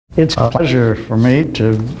It's a pleasure for me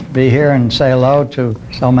to be here and say hello to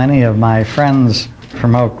so many of my friends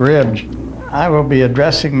from Oak Ridge. I will be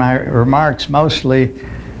addressing my remarks mostly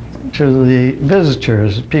to the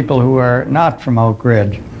visitors, people who are not from Oak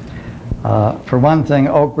Ridge. For one thing,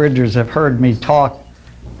 Oak Ridgers have heard me talk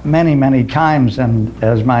many, many times, and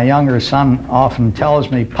as my younger son often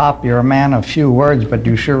tells me, "Pop, you're a man of few words, but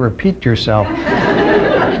you sure repeat yourself."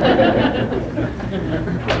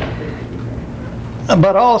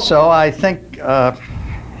 But also, I think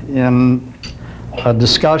in a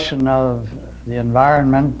discussion of the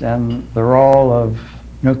environment and the role of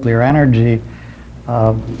nuclear energy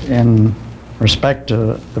in respect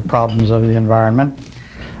to the problems of the environment,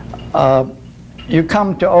 you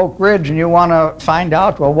come to Oak Ridge and you want to find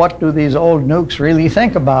out, well, what do these old nukes really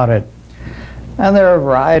think about it? And there are a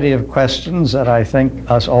variety of questions that I think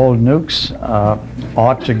us old nukes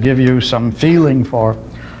ought to give you some feeling for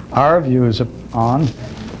our views on.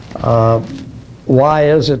 Why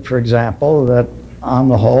is it, for example, that on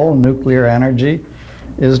the whole nuclear energy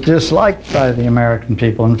is disliked by the American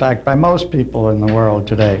people, in fact by most people in the world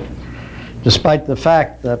today, despite the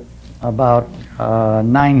fact that about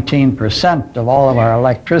 19% of all of our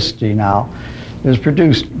electricity now is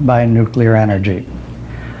produced by nuclear energy.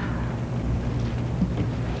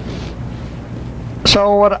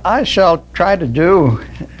 So what I shall try to do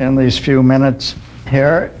in these few minutes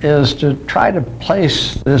here is to try to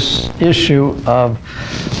place this issue of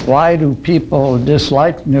why do people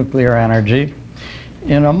dislike nuclear energy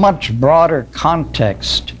in a much broader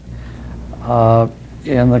context,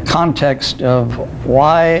 in the context of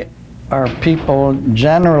why are people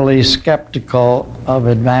generally skeptical of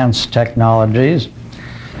advanced technologies,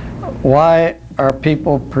 why are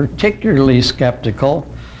people particularly skeptical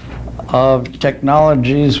of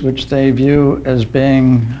technologies which they view as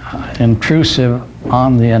being intrusive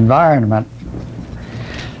on the environment.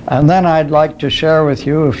 And then I'd like to share with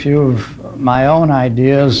you a few of my own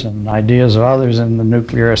ideas and ideas of others in the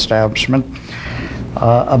nuclear establishment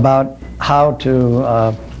about how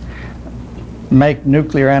to make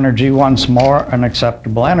nuclear energy once more an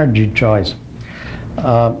acceptable energy choice.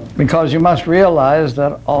 Because you must realize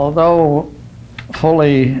that although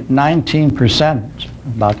fully 19%,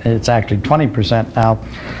 it's actually 20% now,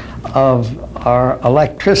 of our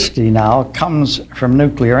electricity now comes from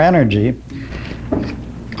nuclear energy,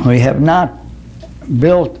 we have not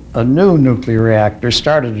built a new nuclear reactor,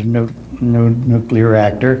 started a new nuclear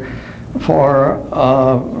reactor for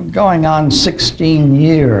going on 16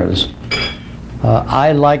 years.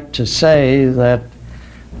 I like to say that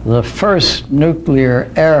the first nuclear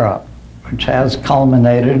era, which has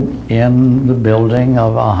culminated in the building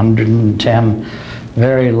of 110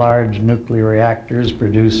 very large nuclear reactors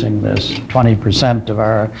producing this 20% of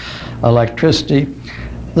our electricity,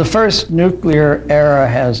 the first nuclear era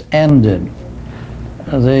has ended.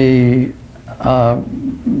 The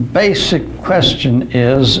basic question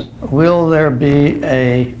is, will there be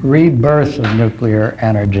a rebirth of nuclear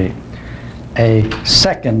energy, a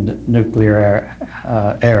second nuclear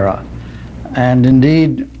era? And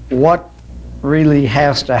indeed, what really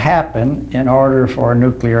has to happen in order for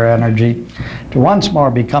nuclear energy to once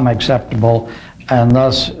more become acceptable and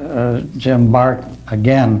thus to embark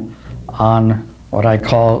again on what I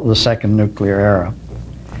call the second nuclear era.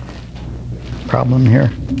 Problem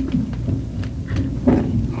here?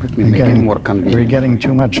 Let me make it more convenient. We're getting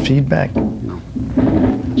too much feedback. No,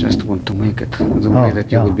 just want to make it the way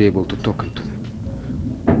that you will be able to talk into it.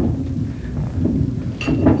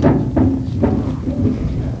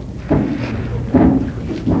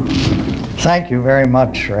 Thank you very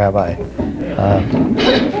much, Rabbi.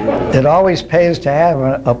 It always pays to have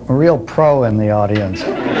a real pro in the audience.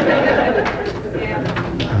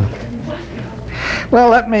 Well,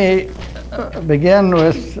 let me begin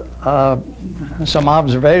with some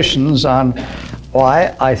observations on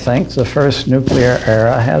why I think the first nuclear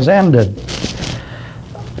era has ended.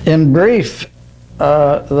 In brief,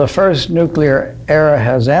 the first nuclear era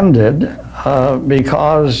has ended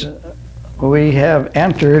because we have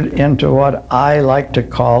entered into what I like to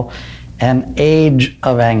call an age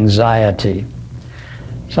of anxiety.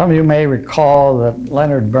 Some of you may recall that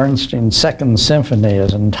Leonard Bernstein's Second Symphony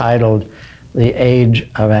is entitled The Age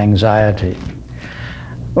of Anxiety.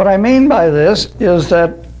 What I mean by this is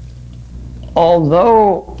that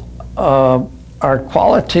although our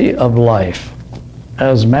quality of life,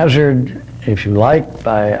 as measured, if you like,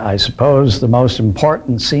 by, I suppose, the most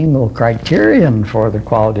important single criterion for the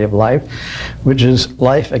quality of life, which is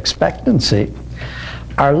life expectancy.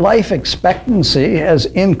 Our life expectancy has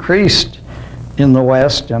increased in the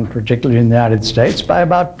West, and particularly in the United States, by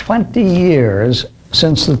about 20 years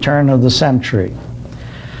since the turn of the century.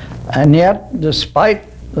 And yet, despite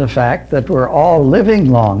the fact that we're all living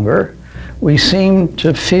longer, we seem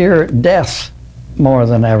to fear death more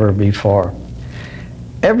than ever before.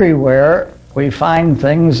 Everywhere we find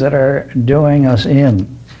things that are doing us in.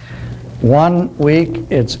 One week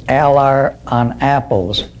it's alar on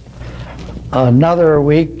apples. Another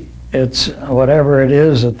week it's whatever it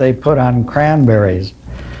is that they put on cranberries.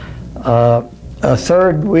 A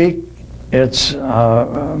third week it's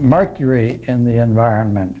mercury in the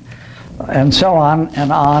environment, and so on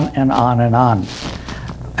and on and on and on.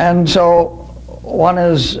 And so one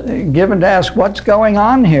is given to ask, what's going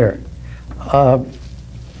on here?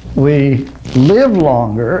 We live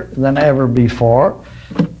longer than ever before,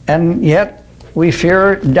 and yet we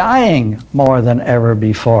fear dying more than ever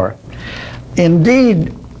before.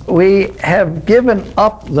 Indeed, we have given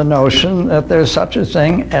up the notion that there's such a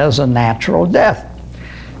thing as a natural death.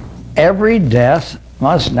 Every death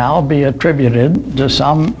must now be attributed to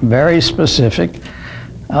some very specific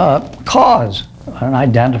cause, an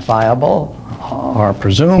identifiable or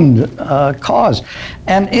presumed cause.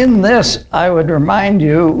 And in this, I would remind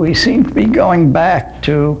you, we seem to be going back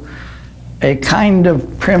to a kind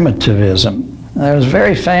of primitivism. There's a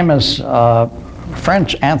very famous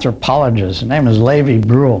French anthropologist, his name is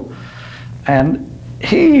Lévi-Bruhl, and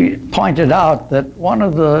he pointed out that one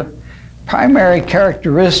of the primary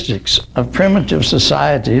characteristics of primitive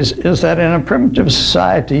societies is that in a primitive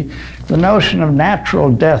society, the notion of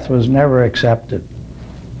natural death was never accepted.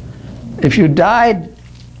 If you died,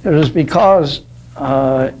 it was because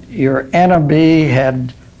your enemy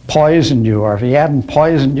had poisoned you, or if he hadn't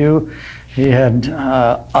poisoned you, he had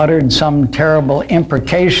uttered some terrible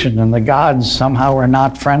imprecation, and the gods somehow were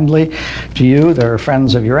not friendly to you. They were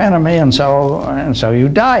friends of your enemy, and so you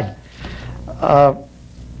died.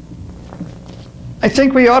 I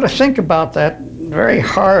think we ought to think about that very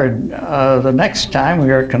hard the next time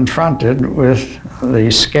we are confronted with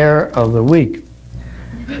the scare of the week.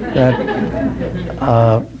 That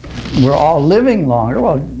we're all living longer.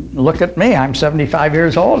 Well, look at me, I'm 75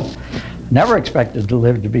 years old. Never expected to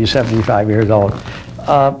live to be 75 years old.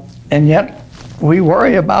 And yet, we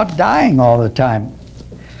worry about dying all the time.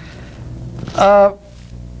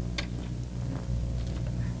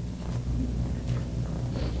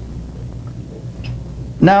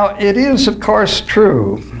 Now, it is, of course,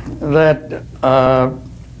 true that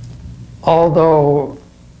although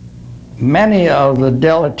many of the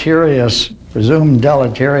deleterious, presumed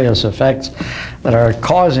deleterious effects that are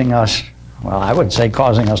causing us, well, I would say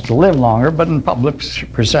causing us to live longer, but in public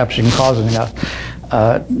perception causing us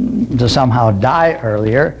to somehow die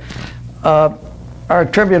earlier, are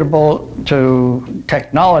attributable to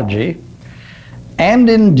technology. And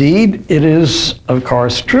indeed, it is, of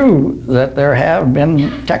course, true that there have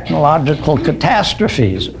been technological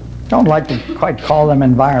catastrophes. Don't like to quite call them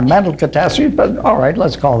environmental catastrophes, but all right,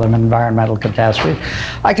 let's call them environmental catastrophes.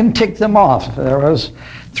 I can tick them off. There was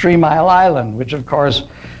 3 Mile Island, which of course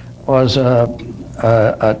was a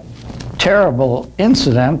terrible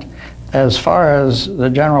incident as far as the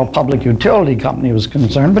general public utility company was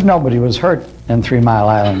concerned, but nobody was hurt in 3 Mile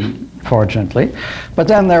Island, fortunately. But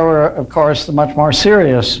then there were, of course, the much more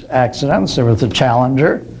serious accidents. There was the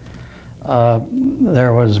Challenger.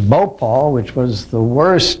 There was Bhopal, which was the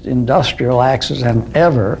worst industrial accident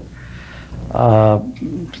ever.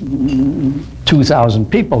 2,000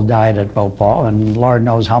 people died at Bhopal, and Lord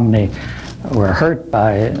knows how many were hurt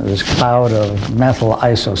by this cloud of methyl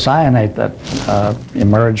isocyanate that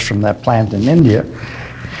emerged from that plant in India.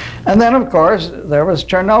 And then, of course, there was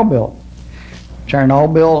Chernobyl.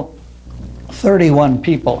 Chernobyl, 31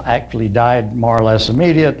 people actually died more or less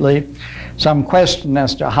immediately. Some question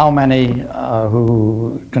as to how many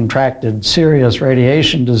who contracted serious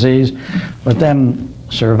radiation disease but then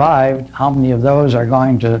survived. How many of those are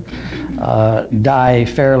going to die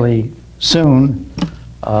fairly soon?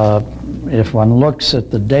 If one looks at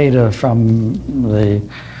the data from the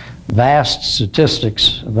vast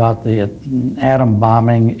statistics about the atom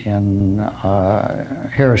bombing in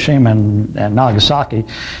Hiroshima and Nagasaki,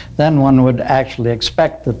 then one would actually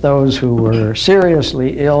expect that those who were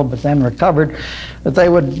seriously ill but then recovered, that they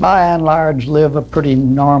would by and large live a pretty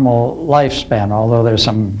normal lifespan, although there's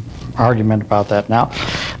some argument about that now.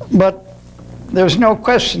 But there's no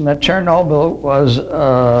question that Chernobyl was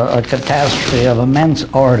a catastrophe of immense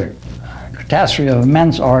order. Catastrophe of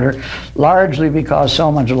immense order, largely because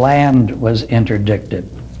so much land was interdicted.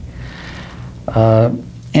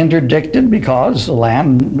 Interdicted because the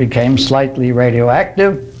land became slightly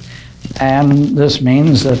radioactive, and this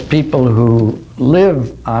means that people who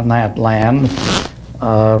live on that land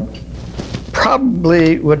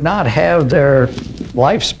probably would not have their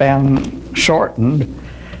lifespan shortened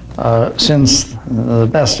since the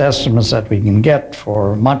best estimates that we can get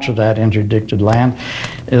for much of that interdicted land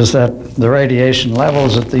is that the radiation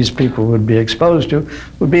levels that these people would be exposed to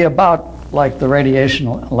would be about like the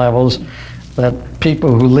radiation levels that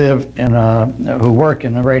people who live in who work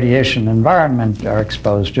in a radiation environment are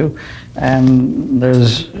exposed to. And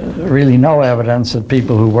there's really no evidence that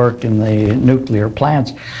people who work in the nuclear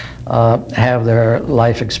plants have their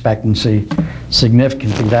life expectancy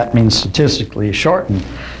significantly, that means statistically, shortened.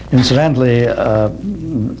 Incidentally,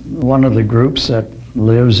 one of the groups that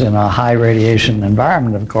lives in a high radiation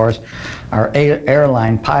environment, of course, are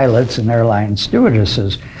airline pilots and airline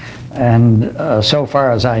stewardesses. And so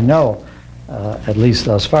far as I know, at least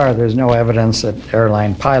thus far, there's no evidence that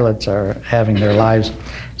airline pilots are having their lives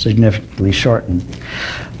significantly shortened.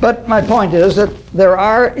 But my point is that there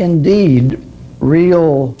are indeed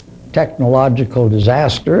real technological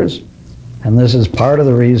disasters, and this is part of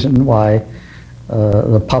the reason why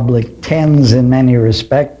the public tends in many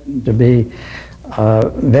respects to be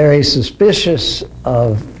very suspicious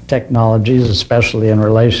of technologies, especially in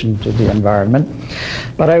relation to the environment.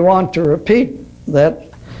 But I want to repeat that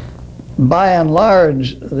by and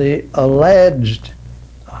large, the alleged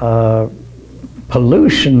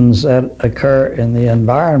pollutions that occur in the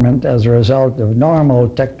environment as a result of normal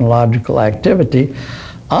technological activity,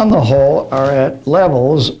 on the whole, are at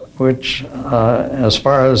levels which, as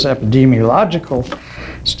far as epidemiological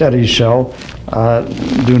studies show,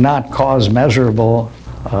 do not cause measurable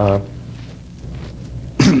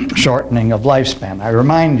shortening of lifespan. I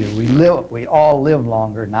remind you, we all live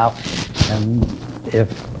longer now, and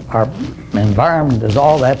if our environment is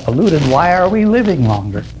all that polluted, why are we living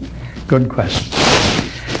longer? Good question.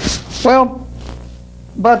 Well,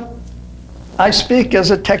 but I speak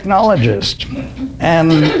as a technologist,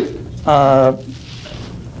 and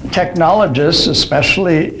technologists,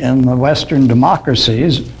 especially in the Western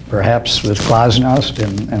democracies, perhaps with Glasnost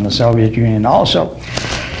in the Soviet Union also,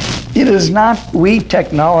 it is not we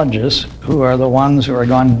technologists who are the ones who are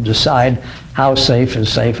going to decide how safe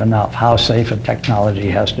is safe enough, how safe a technology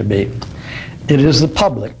has to be. It is the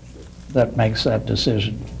public that makes that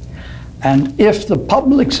decision. And if the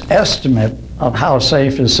public's estimate of how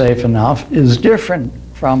safe is safe enough is different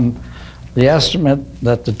from the estimate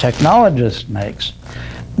that the technologist makes,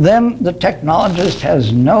 then the technologist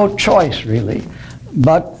has no choice, really,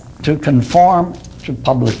 but to conform to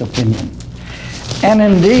public opinion. And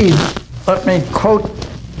indeed, let me quote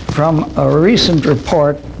from a recent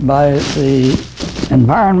report by the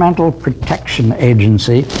Environmental Protection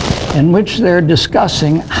Agency, in which they're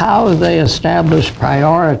discussing how they establish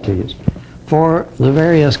priorities for the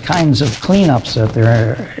various kinds of cleanups that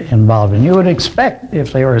they're involved in. You would expect,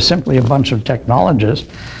 if they were simply a bunch of technologists,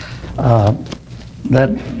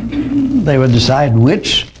 that they would decide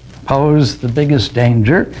which pose the biggest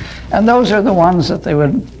danger, and those are the ones that they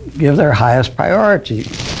would give their highest priority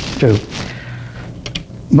to.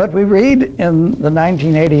 But we read in the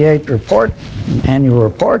 1988 report, annual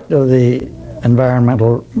report of the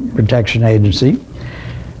Environmental Protection Agency,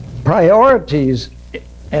 priorities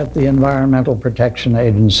at the Environmental Protection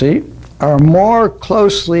Agency are more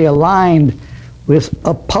closely aligned with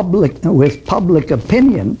public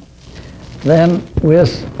opinion than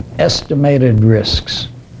with estimated risks.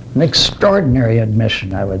 An extraordinary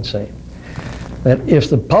admission, I would say, that if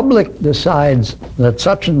the public decides that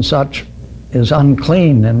such and such is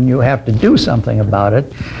unclean and you have to do something about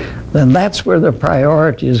it, then that's where the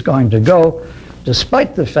priority is going to go,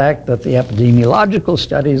 despite the fact that the epidemiological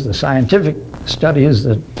studies, the scientific studies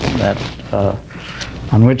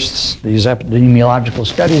on which these epidemiological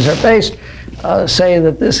studies are based, say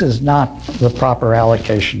that this is not the proper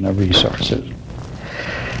allocation of resources.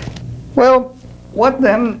 Well, what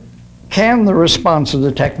then can the response of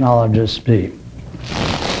the technologists be?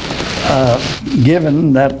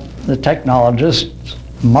 Given that the technologists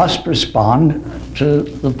must respond to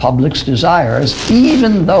the public's desires,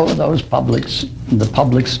 even though the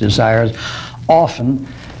public's desires often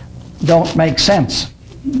don't make sense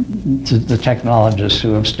to the technologists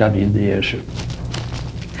who have studied the issue.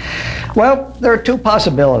 Well, there are two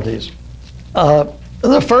possibilities.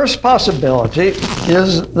 The first possibility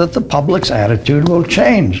is that the public's attitude will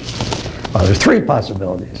change. Well, there are three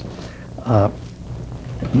possibilities.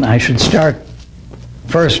 And I should start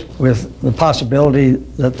first with the possibility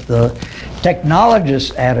that the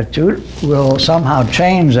technologist's attitude will somehow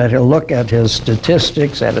change, that he'll look at his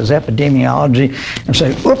statistics, at his epidemiology, and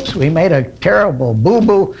say, oops, we made a terrible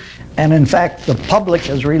boo-boo, and in fact, the public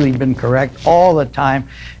has really been correct all the time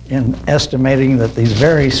in estimating that these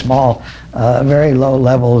very small, very low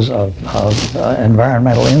levels of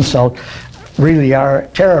environmental insult really are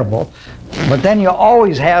terrible. But then you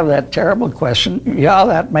always have that terrible question, yeah,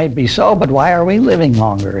 that may be so, but why are we living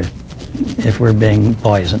longer if we're being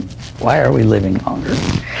poisoned? Why are we living longer?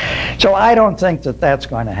 So I don't think that that's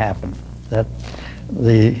going to happen, that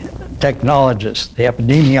the technologists, the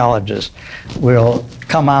epidemiologists, will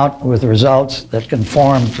come out with results that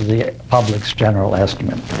conform to the public's general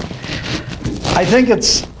estimate. I think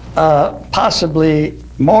it's possibly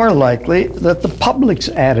more likely that the public's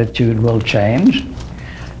attitude will change.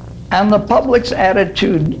 And the public's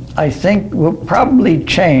attitude, I think, will probably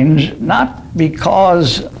change, not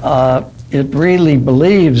because it really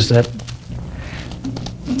believes that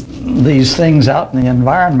these things out in the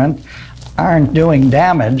environment aren't doing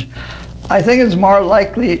damage. I think it's more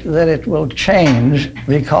likely that it will change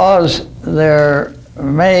because there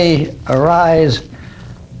may arise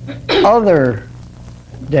other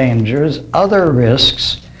dangers, other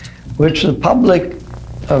risks, which the public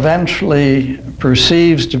eventually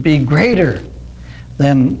perceives to be greater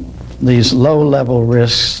than these low-level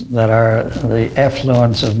risks that are the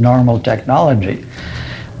effluence of normal technology.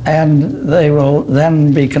 And they will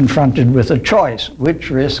then be confronted with a choice. Which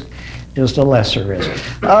risk is the lesser risk?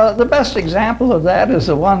 The best example of that is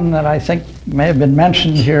the one that I think may have been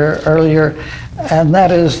mentioned here earlier, and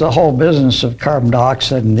that is the whole business of carbon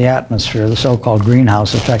dioxide in the atmosphere, the so-called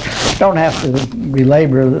greenhouse effect. Don't have to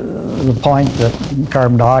belabor the point that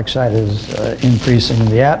carbon dioxide is increasing in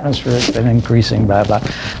the atmosphere. It's been increasing by about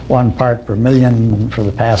 1 part per million for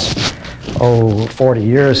the past 40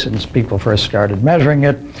 years since people first started measuring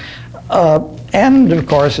it. And of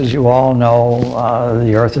course, as you all know,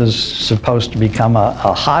 the Earth is supposed to become a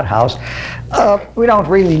hothouse. We don't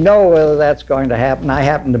really know whether that's going to happen. I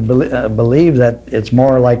happen to believe that it's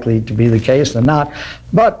more likely to be the case than not.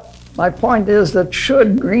 But my point is that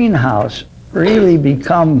should greenhouse really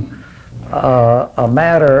become a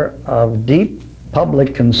matter of deep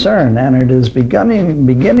public concern, and it is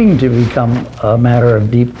beginning to become a matter of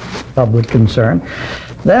deep public concern,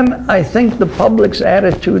 then I think the public's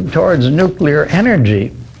attitude towards nuclear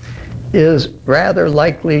energy is rather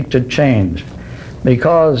likely to change,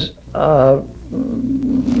 because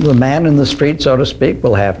the man in the street, so to speak,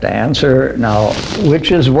 will have to answer now,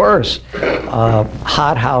 which is worse,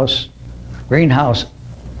 hothouse, greenhouse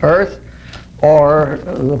Earth, or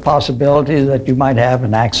the possibility that you might have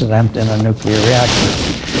an accident in a nuclear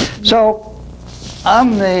reactor. So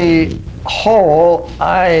on the whole,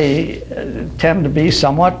 I tend to be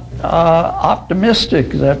somewhat optimistic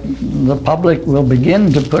that the public will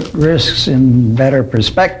begin to put risks in better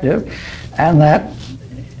perspective, and that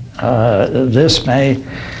this may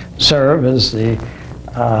serve as the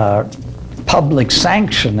public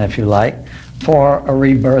sanction, if you like, for a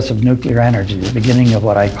rebirth of nuclear energy, the beginning of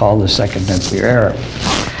what I call the second nuclear era.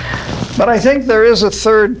 But I think there is a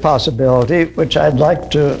third possibility which I'd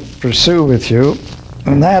like to pursue with you,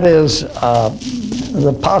 and that is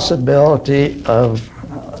the possibility of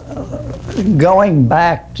going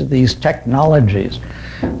back to these technologies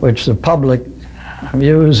which the public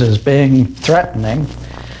views as being threatening,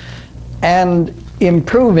 and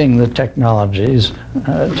improving the technologies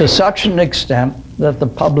to such an extent that the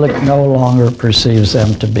public no longer perceives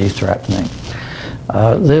them to be threatening.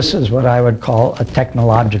 This is what I would call a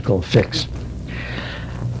technological fix.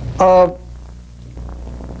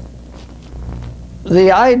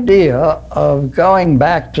 The idea of going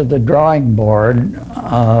back to the drawing board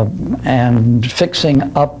and fixing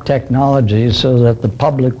up technologies so that the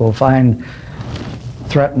public will find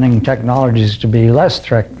threatening technologies to be less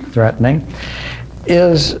threatening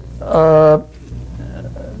is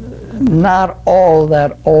not all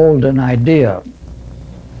that old an idea.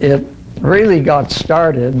 It really got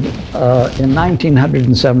started in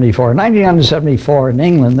 1974. In 1974 in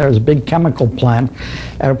England, there was a big chemical plant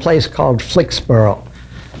at a place called Flixborough.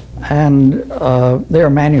 And they were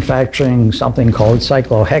manufacturing something called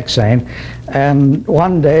cyclohexane. And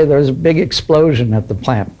one day there was a big explosion at the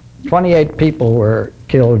plant. 28 people were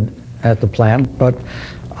killed at the plant, but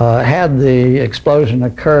had the explosion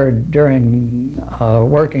occurred during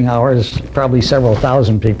working hours, probably several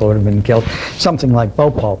thousand people would have been killed, something like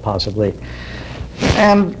Bhopal possibly.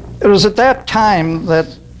 And it was at that time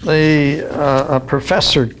that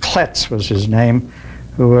Professor Kletz was his name,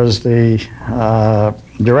 who was the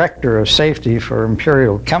director of safety for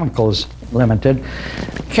Imperial Chemicals Limited,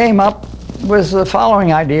 came up with the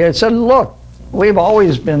following idea. It said, look, we've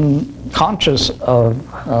always been conscious of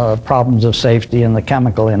problems of safety in the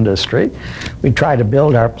chemical industry. We try to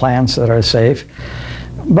build our plants that are safe,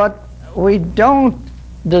 but we don't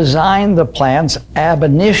design the plants ab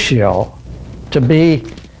initio to be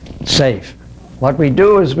safe. What we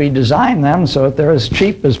do is we design them so that they're as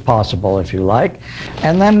cheap as possible, if you like,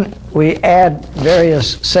 and then we add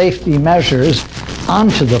various safety measures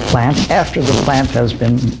onto the plant after the plant has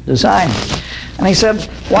been designed. And he said,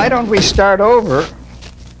 why don't we start over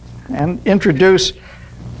and introduce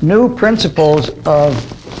new principles of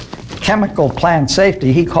chemical plant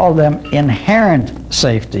safety? He called them inherent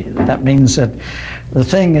safety. That means that the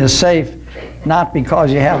thing is safe not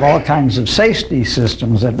because you have all kinds of safety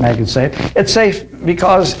systems that make it safe. It's safe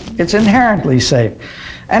because it's inherently safe.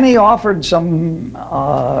 And he offered some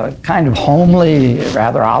kind of homely,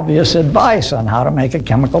 rather obvious advice on how to make a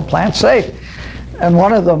chemical plant safe. And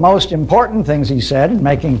one of the most important things he said in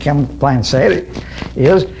making a chemical plant safe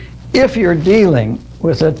is, if you're dealing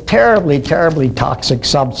with a terribly, terribly toxic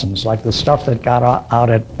substance, like the stuff that got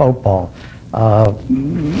out at Bhopal,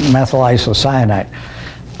 methyl isocyanate,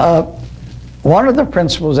 one of the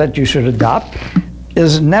principles that you should adopt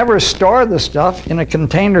is never store the stuff in a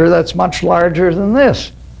container that's much larger than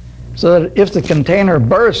this, so that if the container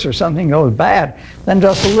bursts or something goes bad, then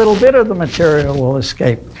just a little bit of the material will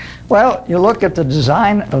escape. Well, you look at the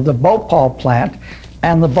design of the Bhopal plant,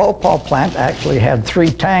 and the Bhopal plant actually had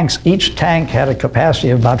 3 tanks. Each tank had a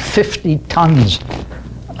capacity of about 50 tons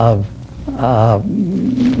of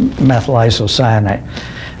methyl isocyanate.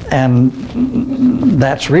 And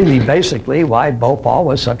that's really basically why Bhopal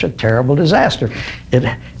was such a terrible disaster. It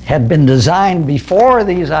had been designed before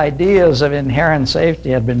these ideas of inherent safety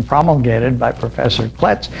had been promulgated by Professor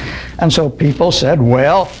Kletz. And so people said,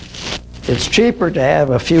 well, it's cheaper to have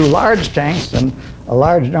a few large tanks than a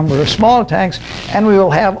large number of small tanks, and we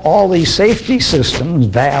will have all these safety systems,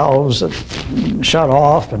 valves that shut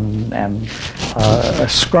off and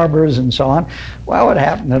scrubbers and so on. Well, what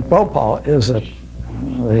happened at Bhopal is that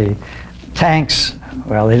the tanks,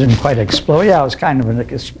 well, they didn't quite explode. Yeah, it was kind of an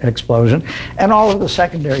explosion. And all of the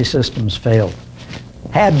secondary systems failed.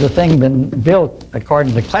 Had the thing been built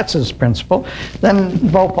according to Kletz's principle, then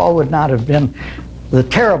Bhopal would not have been the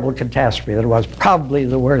terrible catastrophe that it was, probably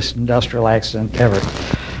the worst industrial accident ever.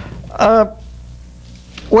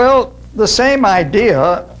 Well, the same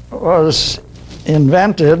idea was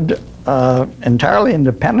invented entirely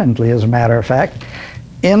independently, as a matter of fact,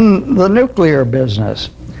 in the nuclear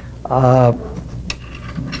business.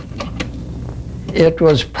 It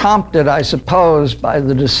was prompted, I suppose, by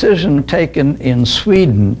the decision taken in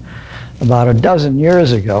Sweden about a dozen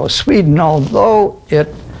years ago. Sweden, although it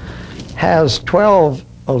has 12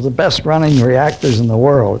 of the best running reactors in the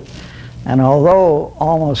world, and although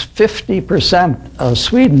almost 50% of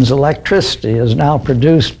Sweden's electricity is now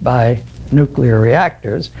produced by nuclear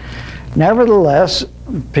reactors, nevertheless,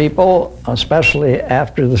 people, especially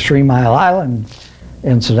after the 3 Mile Island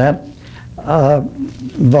incident,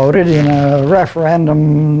 voted in a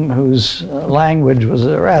referendum whose language was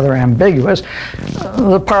rather ambiguous.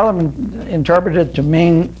 The parliament interpreted it to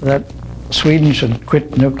mean that Sweden should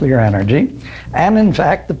quit nuclear energy. And in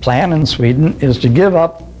fact, the plan in Sweden is to give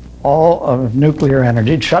up all of nuclear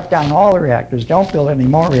energy, shut down all the reactors, don't build any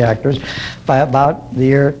more reactors by about the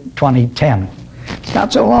year 2010. It's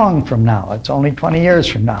not so long from now. It's only 20 years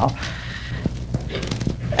from now.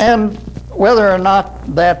 And whether or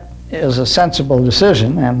not that is a sensible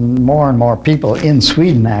decision, and more people in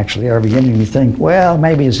Sweden actually are beginning to think, well,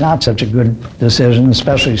 maybe it's not such a good decision,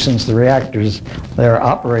 especially since the reactors there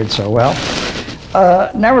operate so well.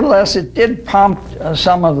 Nevertheless, it did prompt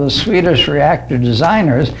some of the Swedish reactor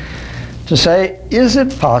designers to say, is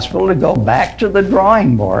it possible to go back to the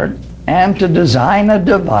drawing board and to design a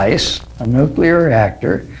device, a nuclear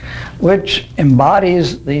reactor, which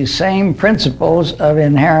embodies the same principles of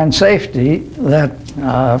inherent safety that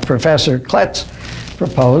Professor Kletz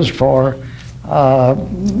proposed for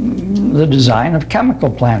the design of chemical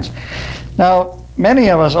plants. Now, many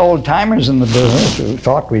of us old-timers in the business who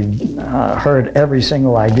thought we'd heard every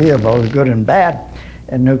single idea, both good and bad,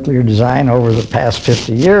 in nuclear design over the past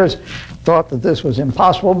 50 years, thought that this was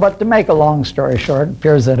impossible. But to make a long story short, it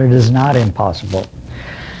appears that it is not impossible.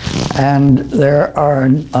 And there are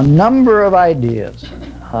a number of ideas,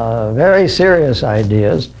 very serious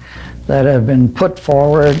ideas, that have been put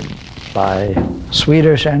forward by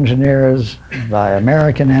Swedish engineers, by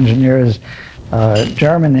American engineers,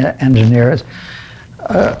 German engineers,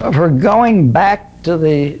 for going back to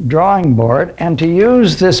the drawing board and to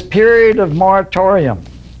use this period of moratorium,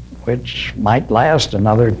 which might last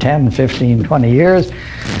another 10, 15, 20 years,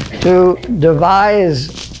 to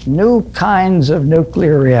devise new kinds of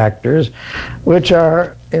nuclear reactors which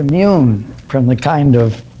are immune from the kind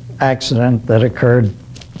of accident that occurred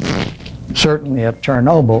certainly at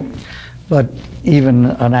Chernobyl, but even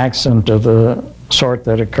an accident of the sort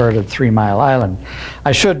that occurred at 3 Mile Island.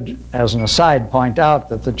 I should, as an aside, point out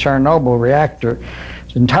that the Chernobyl reactor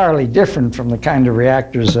is entirely different from the kind of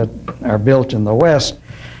reactors that are built in the West.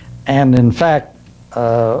 And in fact,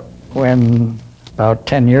 when about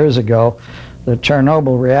 10 years ago, the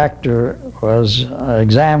Chernobyl reactor was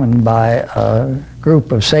examined by a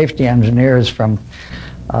group of safety engineers from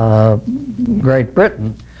Great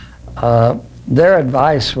Britain, their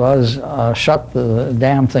advice was shut the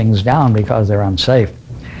damn things down because they're unsafe.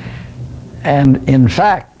 And in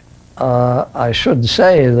fact, I should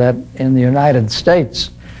say that in the United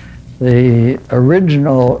States, the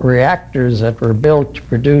original reactors that were built to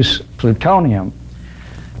produce plutonium,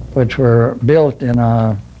 which were built in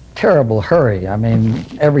a terrible hurry. I mean,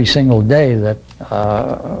 every single day that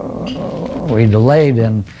we delayed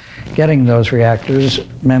in getting those reactors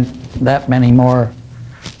meant that many more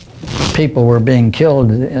people were being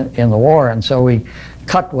killed in the war, and so we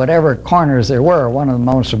cut whatever corners there were. One of the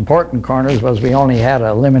most important corners was we only had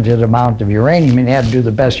a limited amount of uranium, and you had to do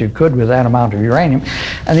the best you could with that amount of uranium.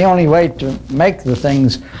 And the only way to make the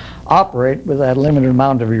things operate with that limited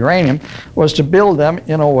amount of uranium was to build them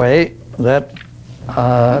in a way that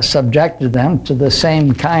subjected them to the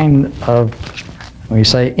same kind of, we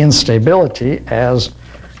say, instability as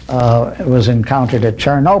was encountered at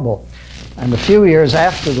Chernobyl. And a few years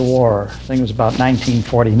after the war, I think it was about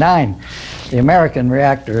 1949, the American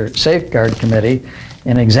Reactor Safeguard Committee,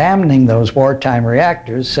 in examining those wartime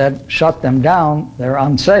reactors, said, shut them down, they're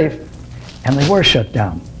unsafe, and they were shut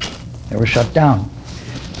down. They were shut down.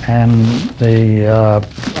 And the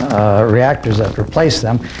reactors that replaced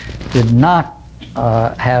them did not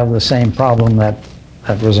have the same problem that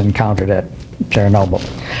was encountered at Chernobyl.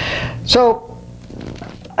 So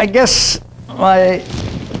I guess my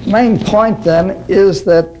main point then is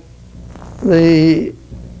that the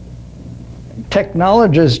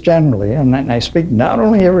technologists generally, and I speak not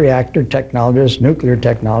only of reactor technologists, nuclear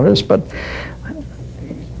technologists, but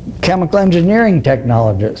chemical engineering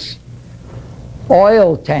technologists,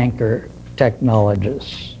 oil tanker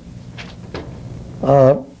technologists.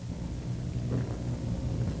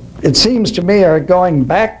 It seems to me are going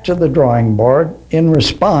back to the drawing board in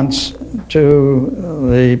response to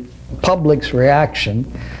the public's reaction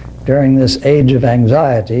during this age of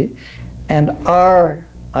anxiety, and are,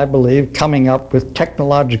 I believe, coming up with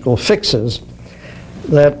technological fixes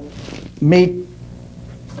that meet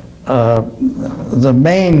the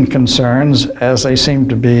main concerns as they seem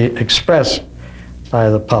to be expressed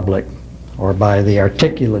by the public, or by the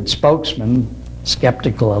articulate spokesman,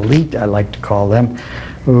 skeptical elite, I like to call them,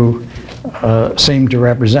 who seem to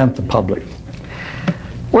represent the public.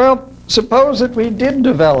 Well, suppose that we did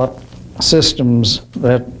develop systems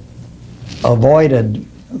that avoided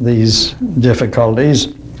these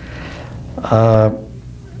difficulties,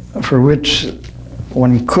 for which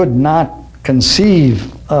one could not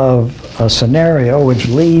conceive of a scenario which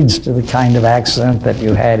leads to the kind of accident that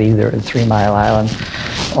you had either at 3 Mile Island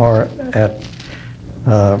or at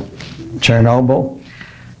Chernobyl.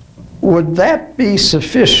 Would that be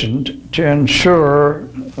sufficient to ensure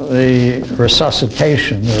the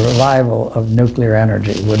resuscitation, the revival of nuclear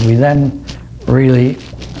energy? Would we then really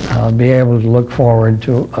be able to look forward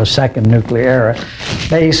to a second nuclear era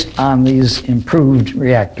based on these improved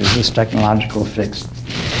reactors, this technological fix?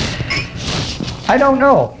 I don't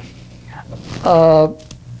know.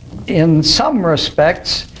 In some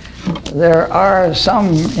respects, there are some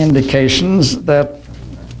indications that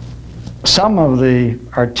some of the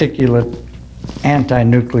articulate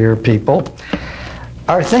anti-nuclear people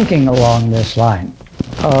are thinking along this line.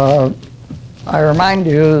 I remind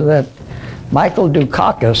you that Michael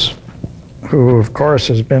Dukakis, who of course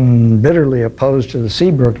has been bitterly opposed to the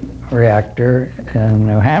Seabrook reactor in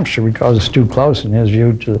New Hampshire because it's too close in his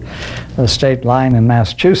view to the state line in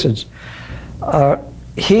Massachusetts,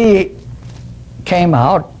 he came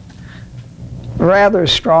out rather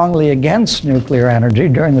strongly against nuclear energy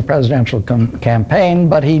during the presidential campaign,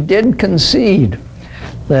 but he did concede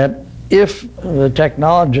that if the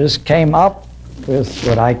technologists came up with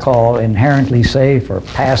what I call inherently safe or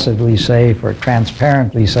passively safe or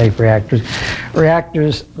transparently safe reactors,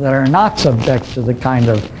 reactors that are not subject to the kind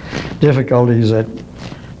of difficulties that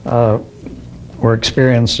were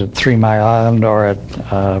experienced at 3 Mile Island or at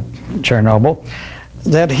Chernobyl,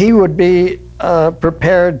 that he would be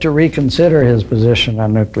prepared to reconsider his position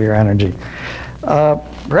on nuclear energy.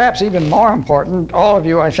 Perhaps even more important, all of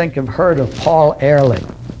you, I think, have heard of Paul Ehrlich.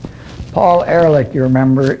 Paul Ehrlich, you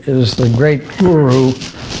remember, is the great guru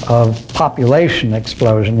of population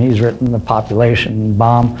explosion. He's written The Population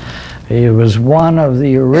Bomb. He was one of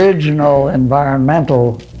the original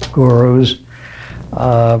environmental gurus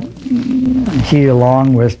He,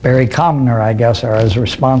 along with Barry Commoner, I guess, are as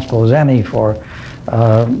responsible as any for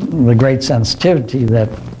the great sensitivity that,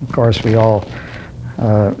 of course, we all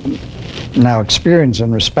now experience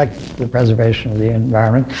and respect the preservation of the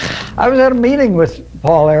environment. I was at a meeting with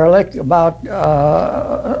Paul Ehrlich about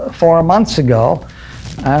 4 months ago,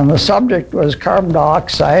 and the subject was carbon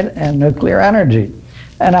dioxide and nuclear energy.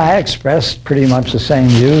 And I expressed pretty much the same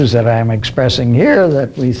views that I'm expressing here,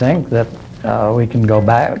 that we think that we can go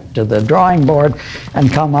back to the drawing board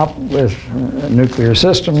and come up with nuclear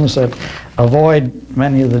systems that avoid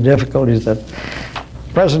many of the difficulties that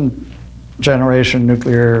present generation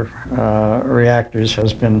nuclear reactors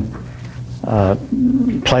has been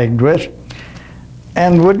plagued with.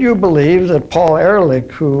 And would you believe that Paul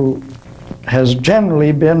Ehrlich, who has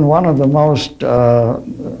generally been one of the most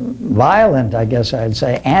violent, I guess I'd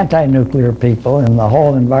say, anti-nuclear people in the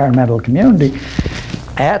whole environmental community,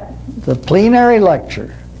 at the plenary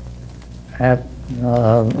lecture at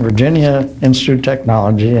Virginia Institute of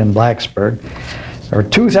Technology in Blacksburg, there were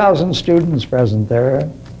 2,000 students present there.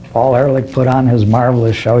 Paul Ehrlich put on his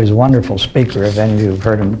marvelous show. He's a wonderful speaker, if any of you have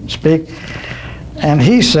heard him speak. And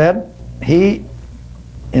he said he,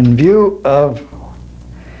 in view of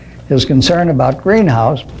his concern about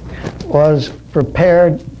greenhouse, was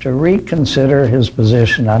prepared to reconsider his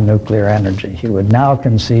position on nuclear energy. He would now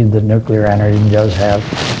concede that nuclear energy does have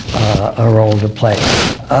a role to play.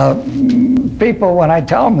 People, when I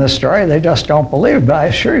tell them this story, they just don't believe it, but I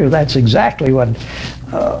assure you that's exactly what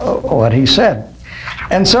he said.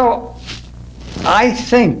 And so I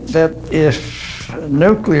think that if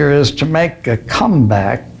nuclear is to make a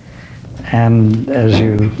comeback, and as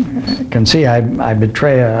you can see, I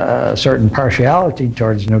betray a certain partiality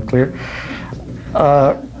towards nuclear,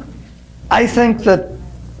 I think that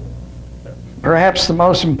perhaps the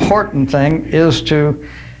most important thing is to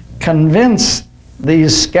convince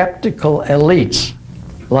these skeptical elites,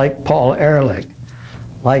 like Paul Ehrlich,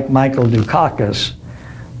 like Michael Dukakis,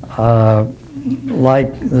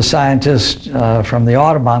 like the scientist from the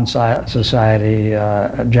Audubon Society,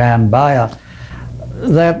 Jan Baya,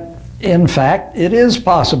 that in fact it is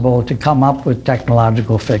possible to come up with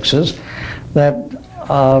technological fixes that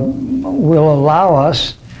will allow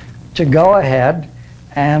us to go ahead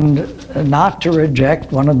and not to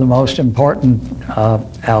reject one of the most important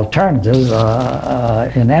alternatives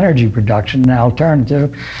in energy production, an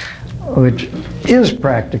alternative which is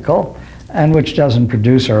practical and which doesn't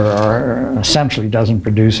produce, or essentially doesn't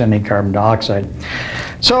produce, any carbon dioxide.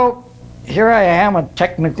 So here I am, a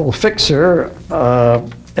technical fixer,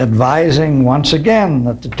 advising once again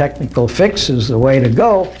that the technical fix is the way to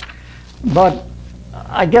go, but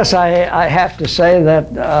I guess I have to say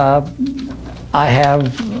that I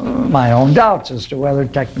have my own doubts as to whether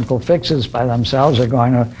technical fixes by themselves are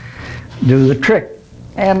going to do the trick.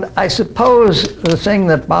 And I suppose the thing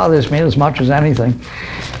that bothers me as much as anything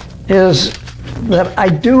is that I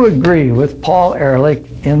do agree with Paul Ehrlich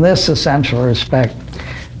in this essential respect.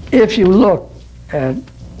 If you look at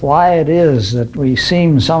why it is that we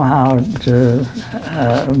seem somehow to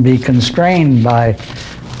be constrained by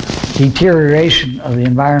deterioration of the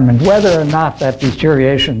environment, whether or not that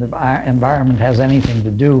deterioration of the environment has anything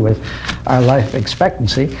to do with our life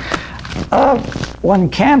expectancy, one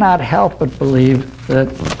cannot help but believe that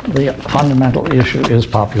the fundamental issue is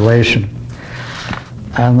population.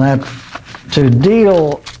 And that to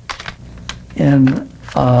deal in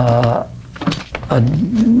a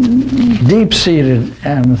deep-seated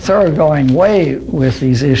and thoroughgoing way with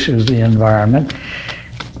these issues of the environment,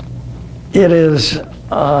 it is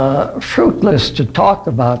fruitless to talk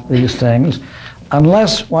about these things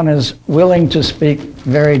unless one is willing to speak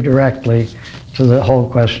very directly to the whole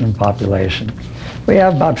question of population. We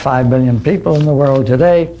have about 5 billion people in the world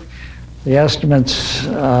today. The estimates,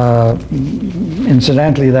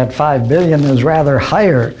 incidentally, that 5 billion is rather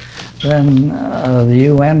higher than the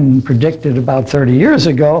UN predicted about 30 years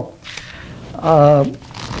ago.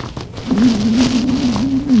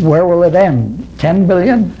 Where will it end? 10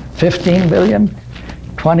 billion? 15 billion?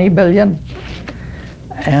 20 billion?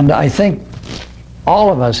 And I think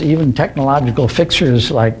all of us, even technological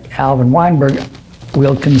fixers like Alvin Weinberg,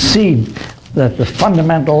 will concede that the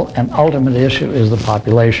fundamental and ultimate issue is the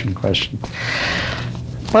population question.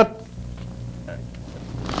 But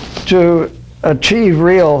to achieve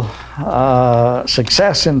real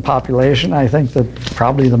success in population, I think that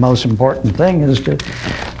probably the most important thing is to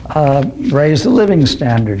raise the living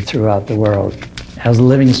standard throughout the world. As the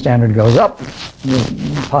living standard goes up,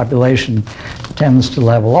 the population tends to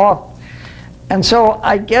level off. And so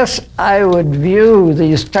I guess I would view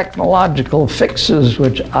these technological fixes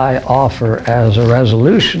which I offer as a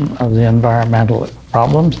resolution of the environmental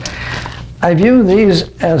problems. I view these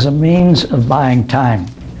as a means of buying time,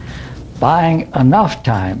 buying enough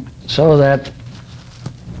time so that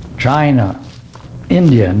China,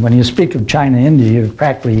 India, and when you speak of China, India, you've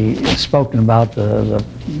practically spoken about the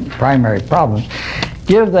primary problems.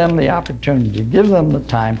 Give them the opportunity, give them the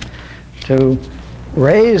time to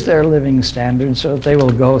raise their living standards so that they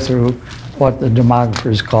will go through what the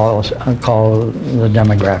demographers call the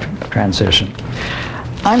demographic transition.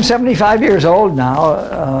 I'm 75 years old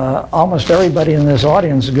now. Almost everybody in this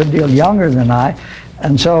audience is a good deal younger than I.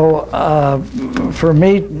 And so for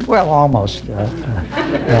me, well, almost.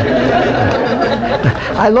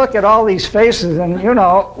 I look at all these faces and, you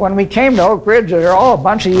know, when we came to Oak Ridge, they're all a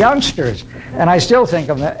bunch of youngsters. And I still think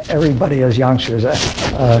of everybody as youngsters.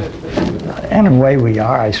 In a way we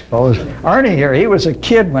are, I suppose. Ernie here, he was a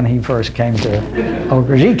kid when he first came to Oak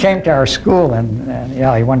Ridge. He came to our school, and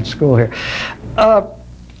yeah, he went to school here.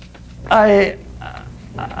 I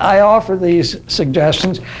offer these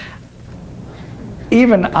suggestions.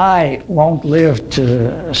 Even I won't live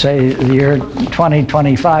to, say, the year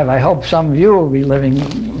 2025. I hope some of you will be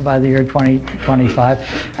living by the year 2025.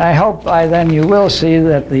 And I hope by then you will see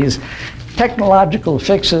that these technological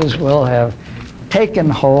fixes will have taken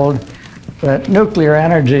hold, that nuclear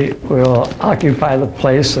energy will occupy the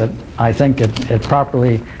place that I think it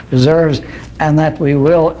properly deserves, and that we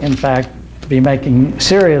will, in fact, be making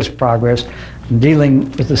serious progress in dealing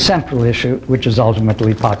with the central issue, which is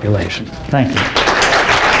ultimately population. Thank you.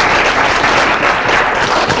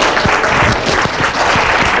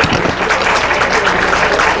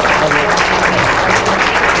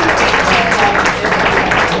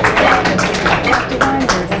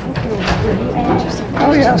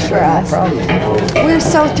 For us. We're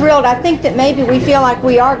so thrilled. I think that maybe we feel like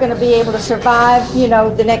we are going to be able to survive, you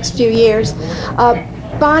know, the next few years.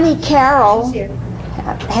 Bonnie Carroll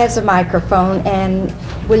has a microphone, and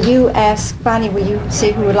will you ask, Bonnie, will you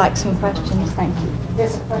see who would like some questions? Thank you.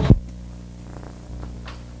 There's a question.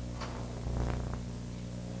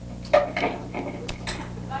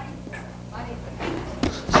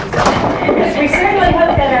 We certainly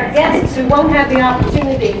hope that our guests who won't have the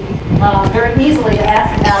opportunity very easily to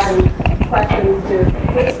ask Alvin questions to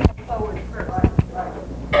please come forward first.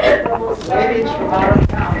 We'll start with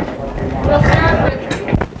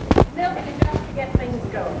Milton just to get things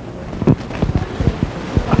going.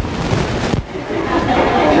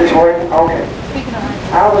 Is this working? Okay.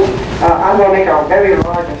 I'm going to make a very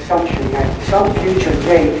large assumption that at some future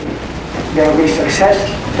date there will be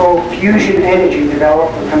successful fusion energy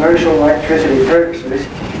developed for commercial electricity purposes.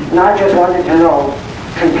 And I just wanted to know,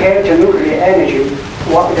 compared to nuclear energy,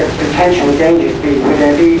 what would the potential dangers be? Would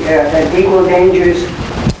there be equal dangers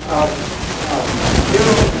of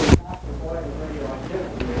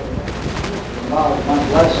much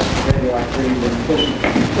less radioactivity than fission?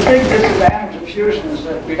 The big disadvantage of fusion is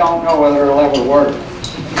that we don't know whether it'll ever work.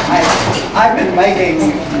 I've been making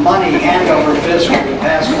money hand over fist for the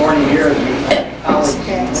past 40 years with college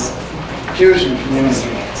fusion community.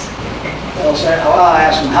 They'll say, oh, I'll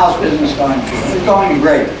ask them, how's business going? It's going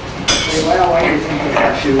great. Say, well, what do you think of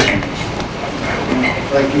that fusion?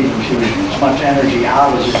 Break-even fusion, as much energy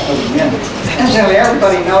out as it's putting in. Incidentally,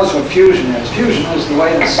 everybody knows what fusion is. Fusion is the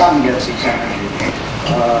way the sun gets its energy.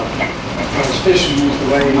 Whereas fission is the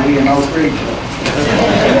way we in Oak Ridge do.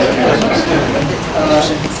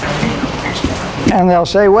 And they'll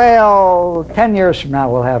say, well, 10 years from now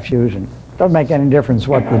we'll have fusion. Doesn't make any difference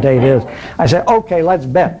what the date is. I say, okay, let's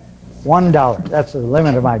bet. $1. That's the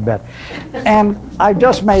limit of my bet. And I've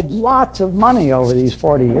just made lots of money over these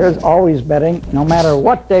 40 years, always betting no matter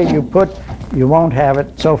what date you put, you won't have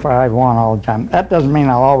it. So far I've won all the time. That doesn't mean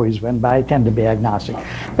I'll always win, but I tend to be agnostic.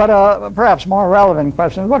 But perhaps more relevant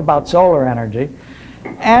question is, what about solar energy?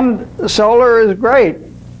 And solar is great,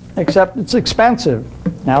 except it's expensive.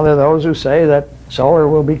 Now there are those who say that solar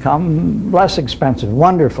will become less expensive.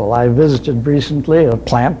 Wonderful. I visited recently a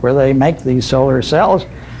plant where they make these solar cells.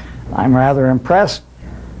 I'm rather impressed.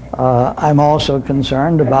 I'm also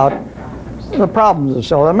concerned about the problems of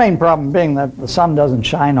solar. The main problem being that the sun doesn't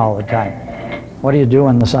shine all the time. What do you do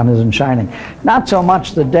when the sun isn't shining? Not so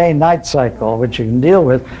much the day-night cycle, which you can deal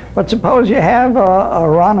with, but suppose you have a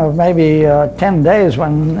run of maybe 10 days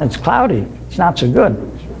when it's cloudy. It's not so good.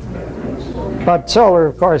 But solar,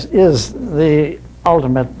 of course, is the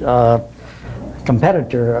ultimate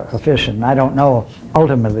competitor of fission. I don't know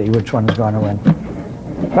ultimately which one is going to win.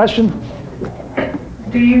 Question?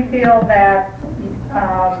 Do you feel that,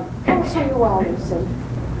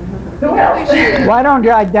 who else? Why don't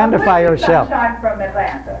you identify yourself? Sunshine from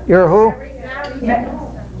Atlanta. You're who?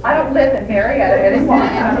 I don't live in Marietta anymore.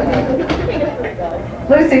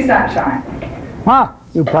 Lucy Sunshine. Huh,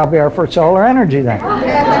 you probably are for solar energy then.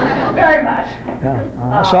 Very much.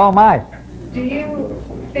 Yeah, so am I. Do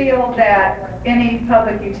you feel that any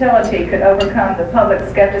public utility could overcome the public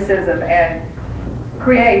skepticism and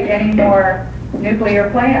create any more nuclear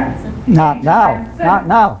plants? Not now, not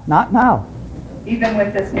now, not now. Even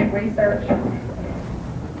with this new research?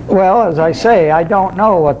 Well, as I say, I don't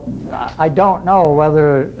know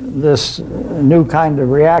whether this new kind of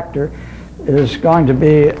reactor is going to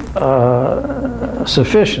be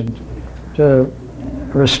sufficient to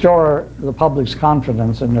restore the public's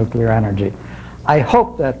confidence in nuclear energy. I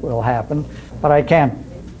hope that will happen, but I can't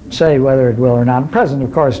say whether it will or not. At present,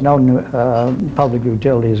 of course, no new, public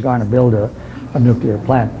utility is going to build a nuclear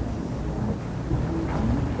plant.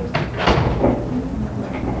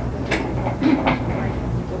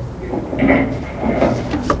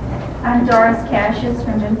 I'm Doris Cassius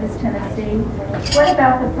from Memphis, Tennessee. What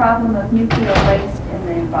about the problem of nuclear waste in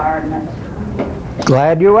the environment?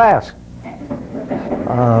 Glad you asked.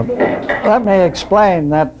 Let me explain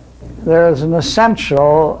that there is an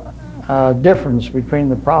essential difference between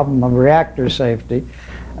the problem of reactor safety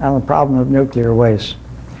and the problem of nuclear waste.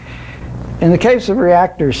 In the case of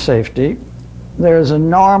reactor safety, there is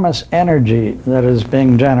enormous energy that is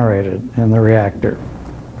being generated in the reactor.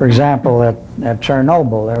 For example, at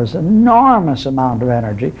Chernobyl, there was an enormous amount of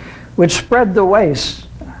energy which spread the waste,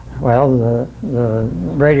 well, the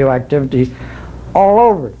radioactivity, all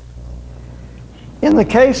over. In the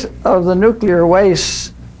case of the nuclear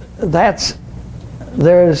waste, there's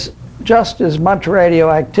just as much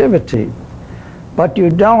radioactivity, but you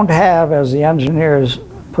don't have, as the engineers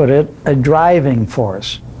put it, a driving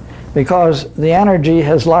force, because the energy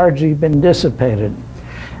has largely been dissipated.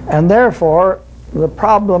 And therefore, the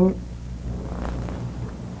problem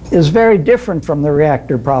is very different from the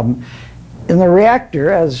reactor problem. In the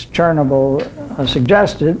reactor, as Chernobyl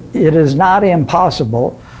suggested, it is not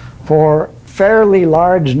impossible for fairly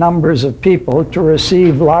large numbers of people to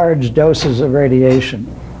receive large doses of radiation.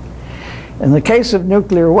 In the case of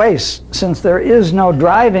nuclear waste, since there is no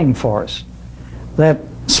driving force that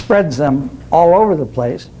spreads them all over the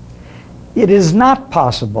place, it is not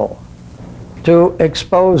possible to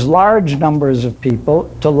expose large numbers of people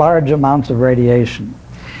to large amounts of radiation.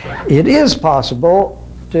 It is possible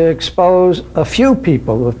to expose a few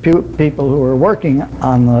people who are working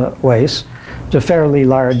on the waste to fairly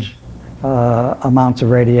large amounts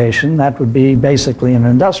of radiation. That would be basically an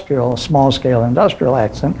industrial, small-scale industrial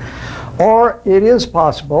accident. Or it is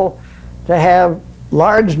possible to have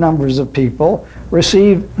large numbers of people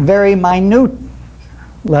receive very minute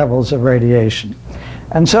levels of radiation.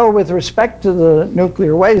 And so with respect to the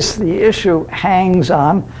nuclear waste, the issue hangs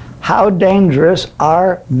on how dangerous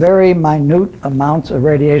are very minute amounts of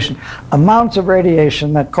radiation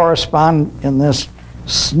that correspond in this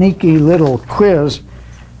sneaky little quiz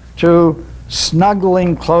to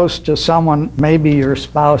snuggling close to someone, maybe your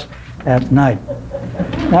spouse, at night.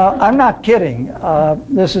 Now, I'm not kidding.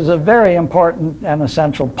 This is a very important and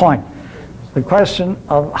essential point. The question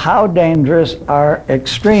of how dangerous are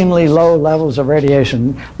extremely low levels of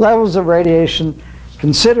radiation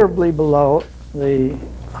considerably below the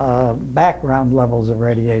background levels of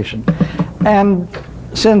radiation. And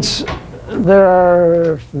since there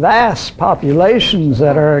are vast populations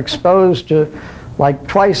that are exposed to like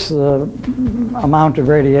twice the amount of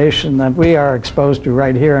radiation that we are exposed to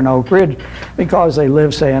right here in Oak Ridge, because they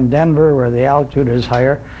live, say, in Denver, where the altitude is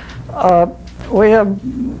higher, we have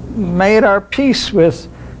made our peace with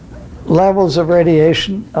levels of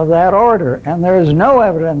radiation of that order. And there is no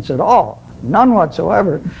evidence at all, none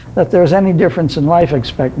whatsoever, that there's any difference in life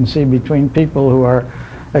expectancy between people who are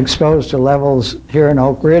exposed to levels here in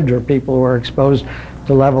Oak Ridge or people who are exposed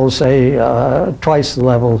to levels, say, twice the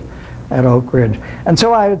level at Oak Ridge. And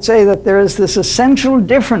so I would say that there is this essential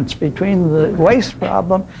difference between the waste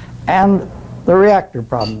problem and the reactor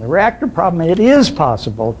problem. The reactor problem, it is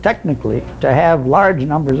possible, technically, to have large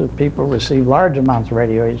numbers of people receive large amounts of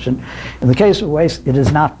radiation. In the case of waste, it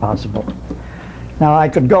is not possible. Now, I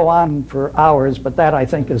could go on for hours, but that, I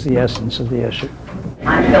think, is the essence of the issue.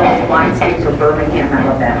 I'm Phyllis Weinberg from Birmingham,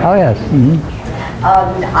 Alabama. Oh, yes.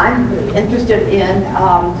 I'm interested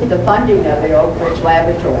in the funding of the Oak Ridge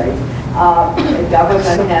Laboratory. The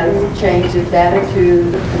government has changed its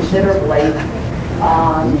attitude considerably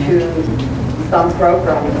to some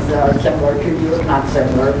programs similar to yours, not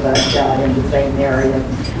similar, but in the same area.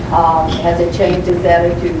 Has it changed its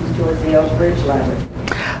attitudes towards the Oak Ridge Laboratory?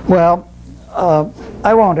 Well,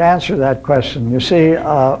 I won't answer that question. You see,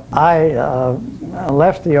 I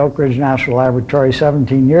left the Oak Ridge National Laboratory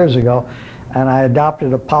 17 years ago, and I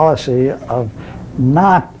adopted a policy of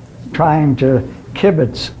not trying to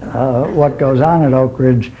kibitz what goes on at Oak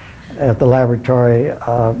Ridge at the laboratory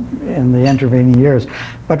in the intervening years.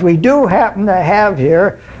 But we do happen to have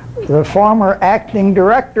here the former acting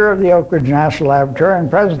director of the Oak Ridge National Laboratory and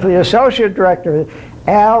presently associate director,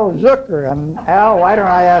 Al Zucker. And Al, why don't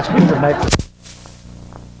I ask you to make...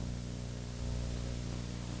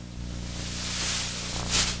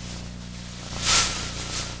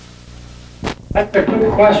 That's a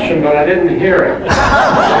good question, but I didn't hear it.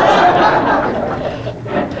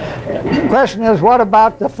 The question is, what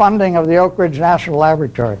about the funding of the Oak Ridge National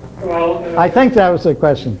Laboratory? Well, I think that was the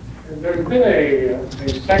question. There's been a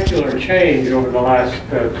secular change over the last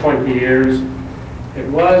 20 years. It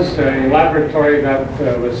was a laboratory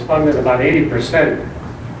that was funded about 80%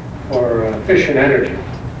 for fission energy.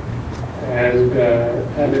 And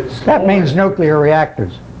it's... That means nuclear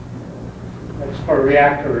reactors. It's for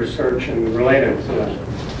reactor research and related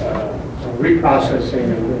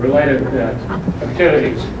reprocessing and related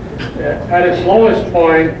activities. At its lowest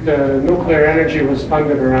point, nuclear energy was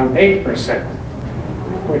funded around 8%,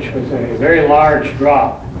 which was a very large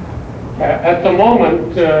drop. At the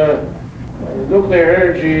moment, nuclear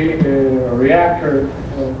energy reactor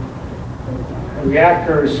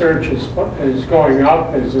research is going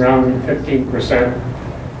up, is around 15%.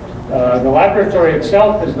 The laboratory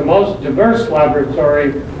itself is the most diverse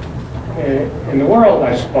laboratory in the world,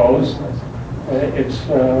 I suppose. Its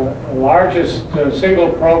largest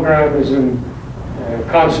single program is in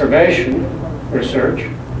conservation research,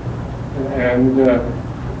 and the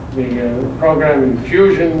program in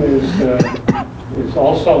fusion is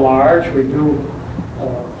also large. We do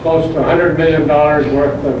close to $100 million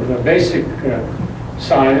worth of basic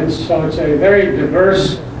science, so it's a very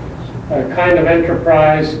diverse kind of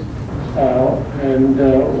enterprise.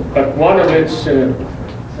 But one of its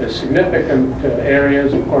significant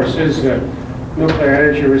areas, of course, is nuclear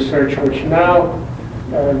energy research, which now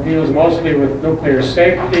deals mostly with nuclear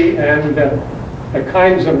safety and the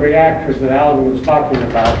kinds of reactors that Alvin was talking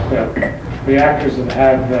about, reactors that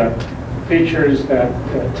have features that,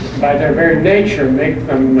 by their very nature, make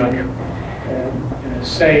them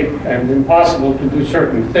safe and impossible to do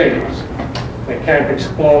certain things. They can't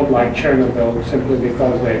explode like Chernobyl simply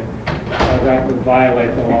because that would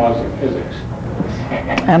violate the laws of physics.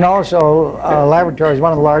 And also, laboratory is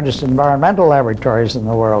one of the largest environmental laboratories in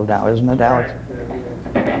the world now, isn't it, Alex?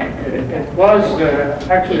 It was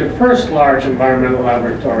actually the first large environmental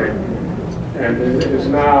laboratory, and it is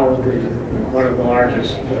now one of the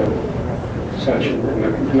largest such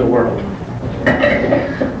in the world.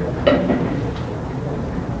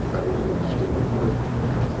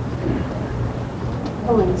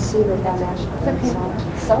 Oh, and see what that actually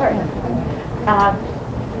Sorry.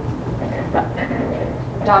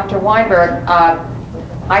 Dr. Weinberg,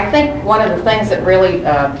 I think one of the things that really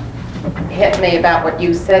hit me about what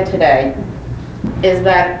you said today is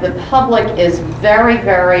that the public is very,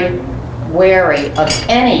 very wary of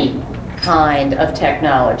any kind of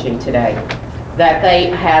technology today, that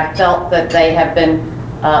they have felt that they have been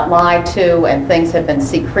lied to and things have been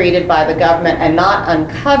secreted by the government and not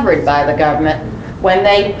uncovered by the government when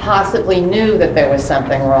they possibly knew that there was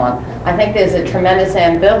something wrong. I think there's a tremendous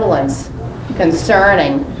ambivalence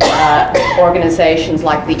concerning organizations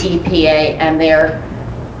like the EPA and their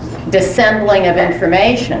dissembling of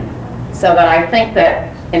information. So that I think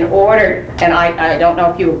that in order, and I don't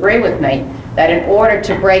know if you agree with me, that in order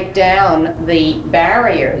to break down the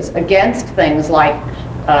barriers against things like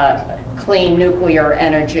clean nuclear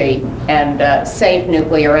energy and safe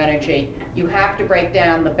nuclear energy, you have to break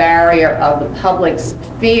down the barrier of the public's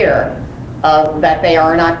fear of that they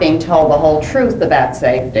are not being told the whole truth about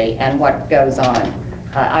safety and what goes on.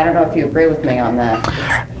 I don't know if you agree with me on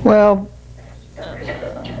that. Well,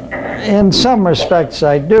 in some respects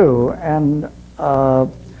I do, and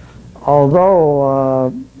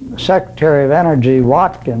although Secretary of Energy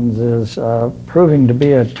Watkins is proving to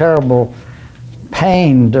be a terrible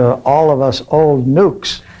pain to all of us old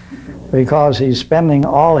nukes, because he's spending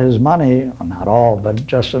all his money, well, not all, but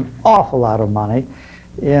just an awful lot of money,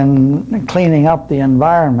 in cleaning up the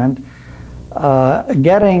environment,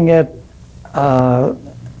 getting it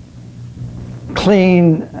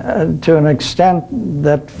clean to an extent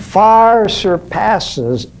that far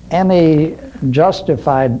surpasses any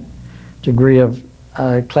justified degree of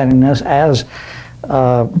cleanliness as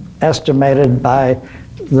estimated by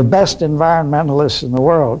the best environmentalists in the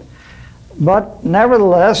world. But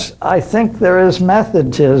nevertheless, I think there is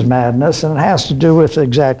method to his madness, and it has to do with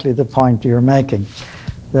exactly the point you're making.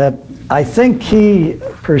 That I think he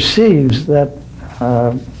perceives that,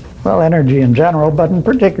 well, energy in general, but in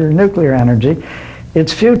particular nuclear energy,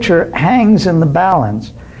 its future hangs in the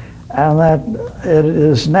balance and that it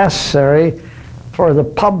is necessary for the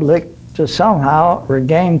public to somehow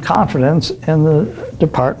regain confidence in the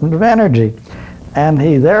Department of Energy. And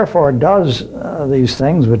he therefore does these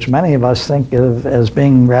things which many of us think of as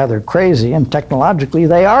being rather crazy, and technologically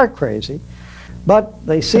they are crazy, but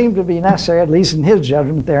they seem to be necessary, at least in his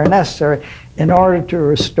judgment, they are necessary in order to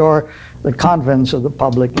restore the confidence of the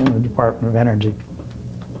public in the Department of Energy.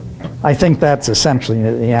 I think that's essentially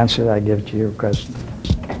the answer that I give to your question.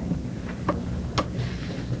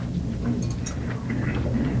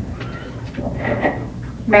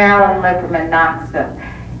 Marilyn Lipperman, Knoxville.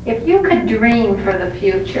 If you could dream for the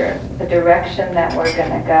future, the direction that we're going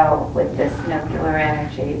to go with this nuclear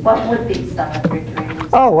energy, what would be some of your dreams?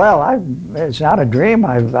 Oh, well, it's not a dream.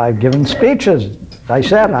 I've given speeches. I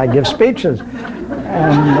said I give speeches.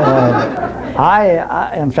 And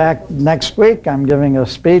in fact, next week I'm giving a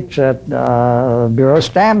speech at Bureau of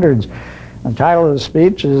Standards. The title of the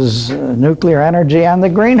speech is Nuclear Energy and the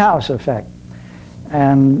Greenhouse Effect.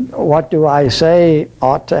 And what do I say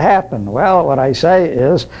ought to happen? Well, what I say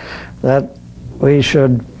is that we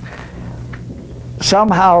should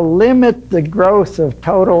somehow limit the growth of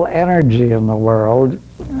total energy in the world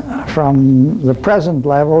from the present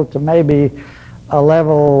level to maybe a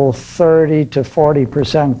level 30 to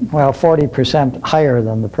 40%, well, 40% higher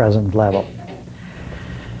than the present level.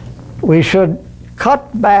 We should cut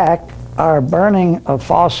back our burning of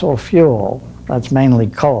fossil fuel, that's mainly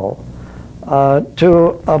coal,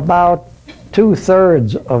 to about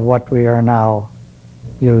 2/3 of what we are now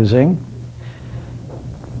using.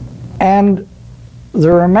 And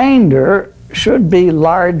the remainder should be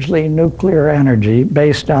largely nuclear energy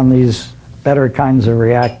based on these better kinds of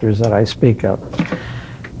reactors that I speak of.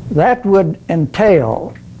 That would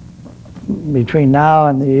entail, between now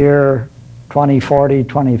and the year 2040,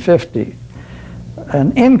 2050,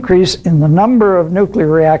 an increase in the number of nuclear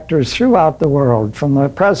reactors throughout the world from the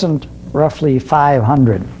present roughly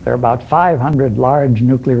 500. There are about 500 large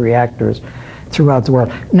nuclear reactors throughout the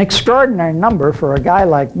world. An extraordinary number for a guy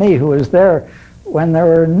like me who was there when there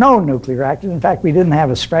were no nuclear reactors. In fact, we didn't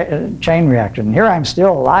have a chain reactor. And here I'm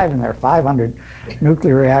still alive and there are 500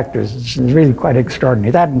 nuclear reactors. It's really quite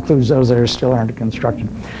extraordinary. That includes those that are still under construction.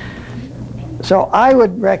 So I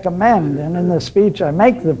would recommend, and in the speech I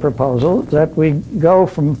make the proposal, that we go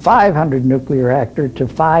from 500 nuclear reactors to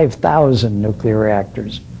 5,000 nuclear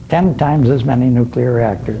reactors. 10 times as many nuclear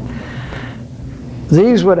reactors.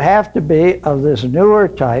 These would have to be of this newer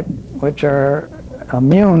type, which are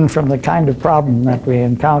immune from the kind of problem that we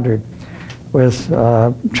encountered with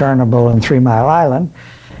Chernobyl and 3 Mile Island.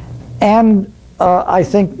 And I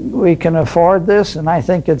think we can afford this, and I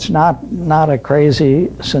think it's not a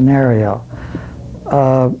crazy scenario.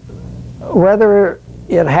 Whether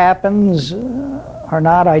it happens or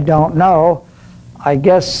not, I don't know. I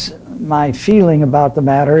guess my feeling about the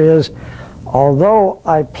matter is, although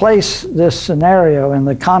I place this scenario in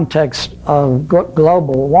the context of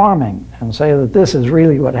global warming and say that this is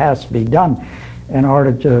really what has to be done in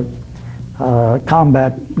order to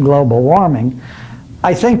combat global warming,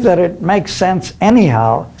 I think that it makes sense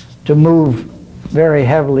anyhow to move very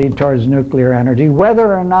heavily towards nuclear energy,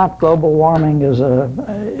 whether or not global warming is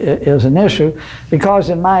an issue, because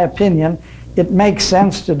in my opinion, it makes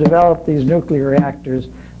sense to develop these nuclear reactors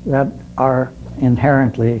that are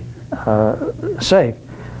inherently safe.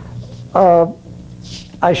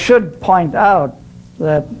 I should point out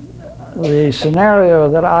that the scenario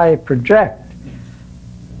that I project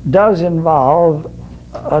does involve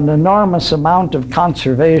an enormous amount of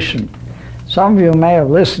conservation. Some of you may have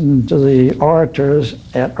listened to the orators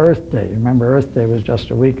at Earth Day. Remember, Earth Day was just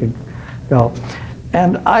a week ago.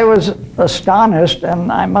 And I was astonished,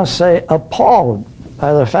 and I must say appalled,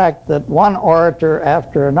 by the fact that one orator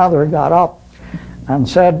after another got up and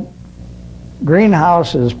said,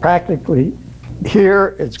 greenhouse is practically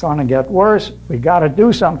here, it's going to get worse, we got to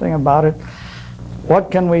do something about it. What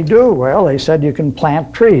can we do? Well, they said you can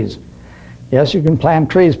plant trees. Yes, you can plant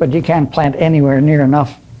trees, but you can't plant anywhere near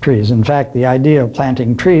enough trees. In fact, the idea of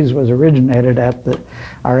planting trees was originated at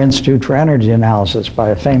our Institute for Energy Analysis by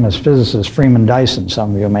a famous physicist, Freeman Dyson.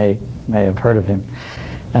 Some of you may have heard of him.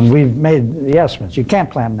 And we've made the estimates. You can't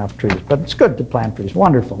plant enough trees, but it's good to plant trees.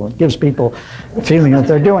 Wonderful. It gives people the feeling that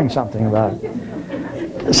they're doing something about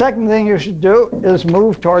it. The second thing you should do is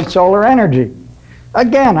move towards solar energy.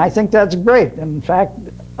 Again, I think that's great. In fact,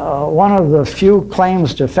 one of the few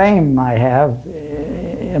claims to fame I have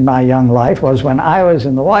in my young life was when I was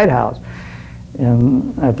in the White House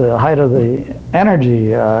at the height of the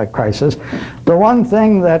energy crisis. The one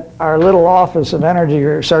thing that our little Office of Energy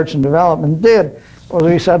Research and Development did was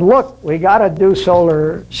we said, look, we got to do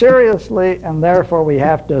solar seriously, and therefore we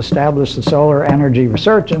have to establish the Solar Energy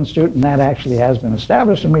Research Institute, and that actually has been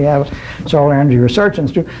established, and we have Solar Energy Research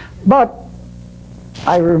Institute. But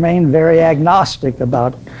I remain very agnostic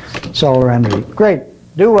about solar energy. Great,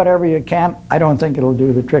 do whatever you can. I don't think it'll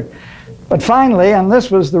do the trick. But finally, and this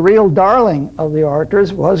was the real darling of the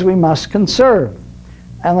orators, was we must conserve.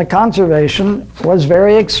 And the conservation was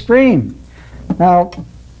very extreme. Now,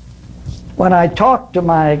 when I talked to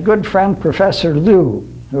my good friend Professor Liu,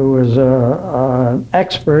 who was an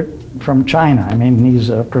expert from China, I mean, he's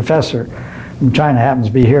a professor from China, happens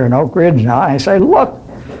to be here in Oak Ridge now, I say, look,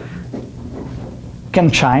 can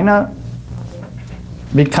China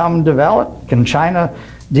become developed? Can China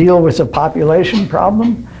deal with a population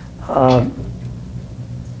problem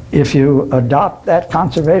if you adopt that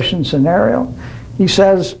conservation scenario? He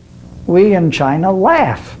says, we in China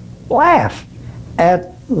laugh at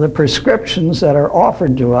the prescriptions that are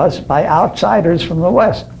offered to us by outsiders from the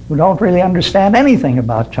West who don't really understand anything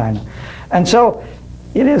about China. And so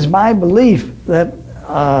it is my belief that,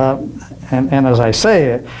 and as I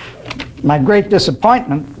say, my great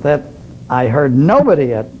disappointment that I heard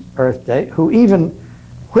nobody at Earth Day who even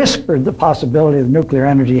whispered the possibility that nuclear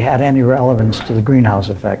energy had any relevance to the greenhouse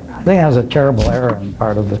effect. I think that was a terrible error on the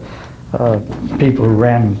part of the people who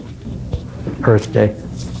ran Earth Day.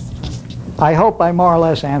 I hope I more or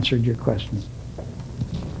less answered your question.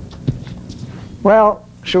 Well,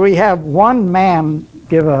 should we have one man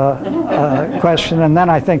give a question, and then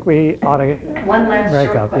I think we ought to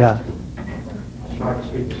break up. Yeah.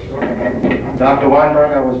 Dr.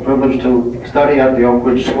 Weinberg, I was privileged to study at the Oak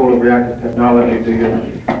Ridge School of Reactive Technology to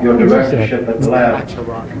your directorship at the lab.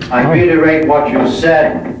 I reiterate what you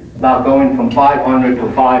said about going from 500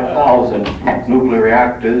 to 5,000 nuclear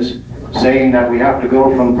reactors, saying that we have to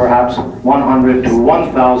go from perhaps 100 to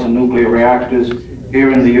 1,000 nuclear reactors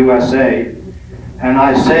here in the USA. And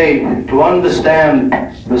I say, to understand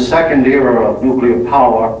the second era of nuclear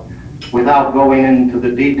power, without going into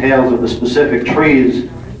the details of the specific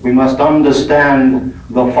trees, we must understand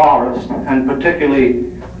the forest, and particularly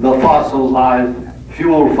the fossilized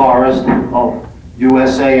fuel forest of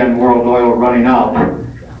USA and world oil running out.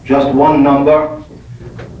 Just one number,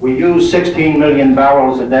 we use 16 million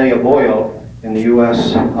barrels a day of oil in the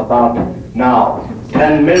US about now.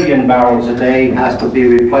 10 million barrels a day has to be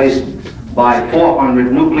replaced by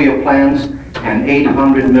 400 nuclear plants and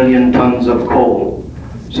 800 million tons of coal.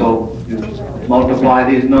 So you multiply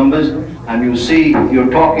these numbers, and you see you're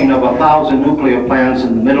talking of 1,000 nuclear plants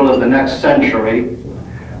in the middle of the next century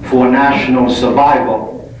for national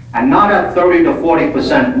survival, and not at 30 to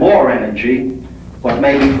 40% more energy, but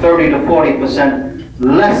maybe 30 to 40%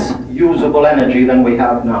 less usable energy than we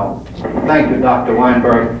have now. Thank you, Dr.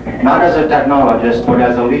 Weinberg, not as a technologist, but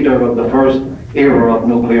as a leader of the first era of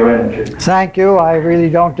nuclear energy. Thank you. I really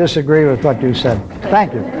don't disagree with what you said.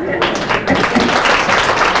 Thank you.